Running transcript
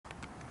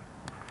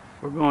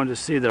We're going to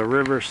see the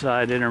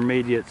Riverside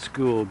Intermediate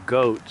School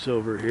goats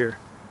over here.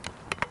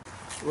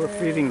 We're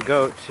feeding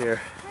goats here.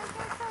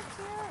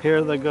 Here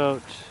are the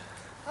goats.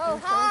 Oh,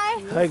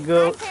 hi! Hi,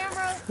 goat. Hi,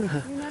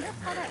 camera. You notice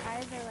how their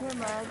eyes are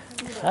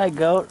like Hi,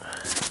 goat.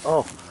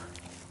 Oh,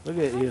 look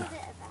at you.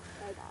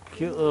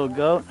 Cute little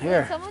goat.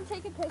 Here. Someone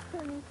take a picture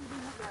of me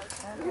feeding the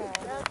goats.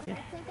 Okay. I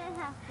think I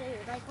have to.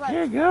 Like what?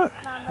 Here, goat.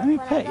 Mom, Let me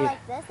when pet I go you.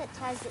 like this, it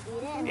tries to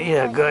eat it. Eat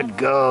a good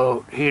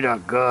goat. Eat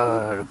a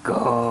good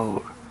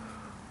goat.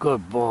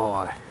 Good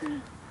boy.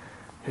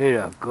 Eat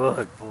a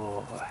good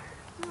boy.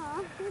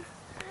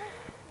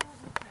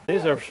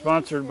 These are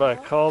sponsored by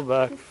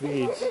Callback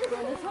Feeds.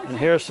 And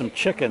here's some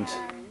chickens.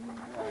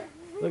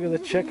 Look at the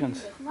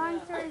chickens.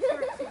 Long story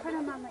short, she put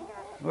them on the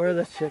gut. Where are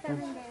the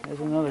chickens? There's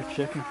another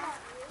chicken.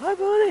 Hi,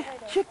 buddy.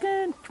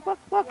 Chicken. Buck,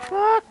 buck,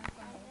 buck.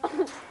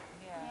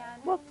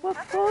 Buck, buck,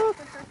 buck.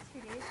 The first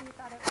 2 days we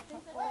thought it was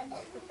helpful,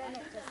 but then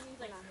it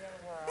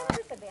just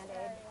just a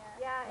Band-Aid.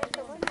 Yeah, it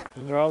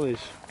wasn't. There are all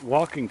these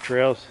walking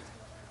trails,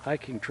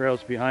 hiking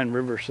trails behind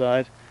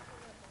Riverside,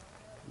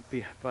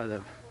 by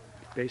the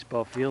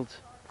baseball fields.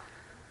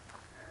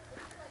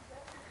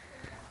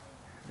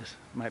 This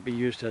might be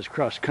used as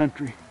cross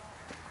country.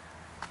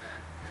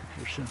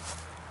 Here's some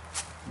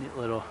neat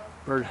little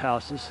bird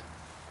houses.